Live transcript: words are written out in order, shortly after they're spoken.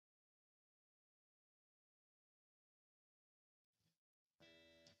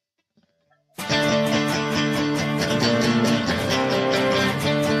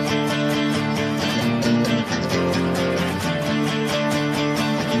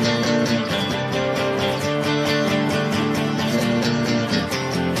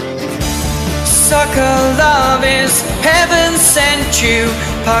Sucker love is heaven sent you.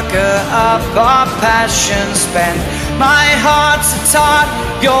 Pucker up our passion spent. My heart's a tart,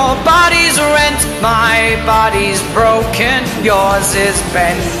 your body's rent. My body's broken, yours is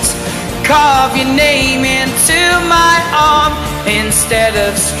bent. Carve your name into my arm. Instead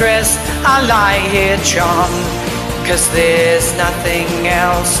of stress, I lie here charmed. 'Cause there's nothing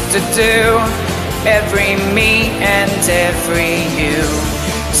else to do. Every me and every you.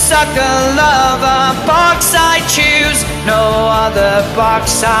 Sucker lover, box I choose. No other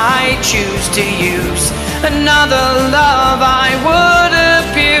box I choose to use. Another love I would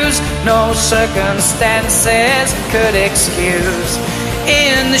abuse. No circumstances could excuse.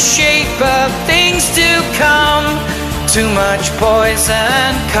 In the shape of things to come. Too much poison,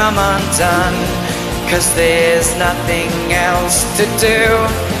 come undone. 'Cause there's nothing else to do.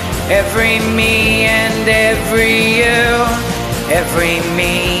 Every me and every you. Every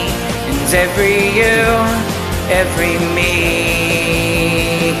me and every you. Every me.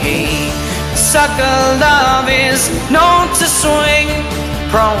 Sucker love is known to swing,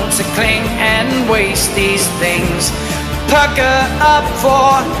 prone to cling and waste these things. Pucker up for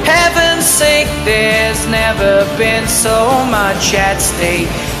heaven's sake. There's never been so much at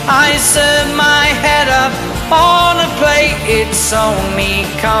stake. I serve my head up on a plate. It's only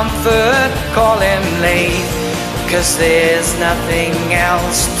comfort, call him late. 'Cause there's nothing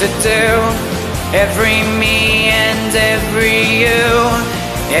else to do. Every me and every you.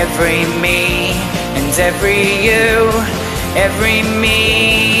 Every me and every you. Every me.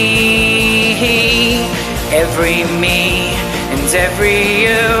 Every me and every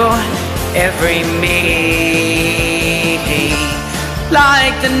you. Every me.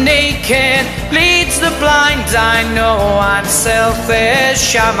 Like the naked leads the blind. I know I'm selfish,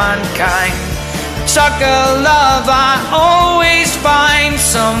 I'm unkind. Sucker love, I always find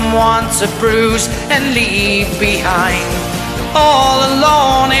someone to bruise and leave behind. All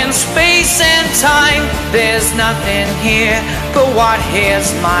alone in space and time. There's nothing here but what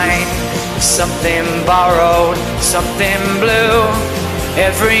here's mine. Something borrowed, something blue.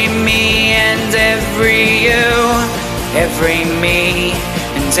 Every me and every you. Every me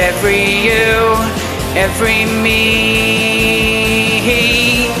and every you. Every me.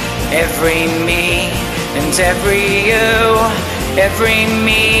 Every me and every you. Every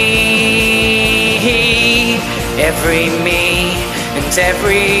me. Every me and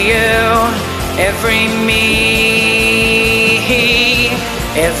every you. Every me.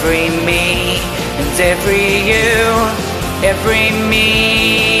 Every me and every you. Every me.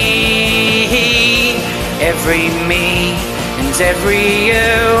 Every me and every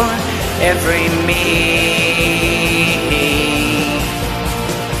you. Every me.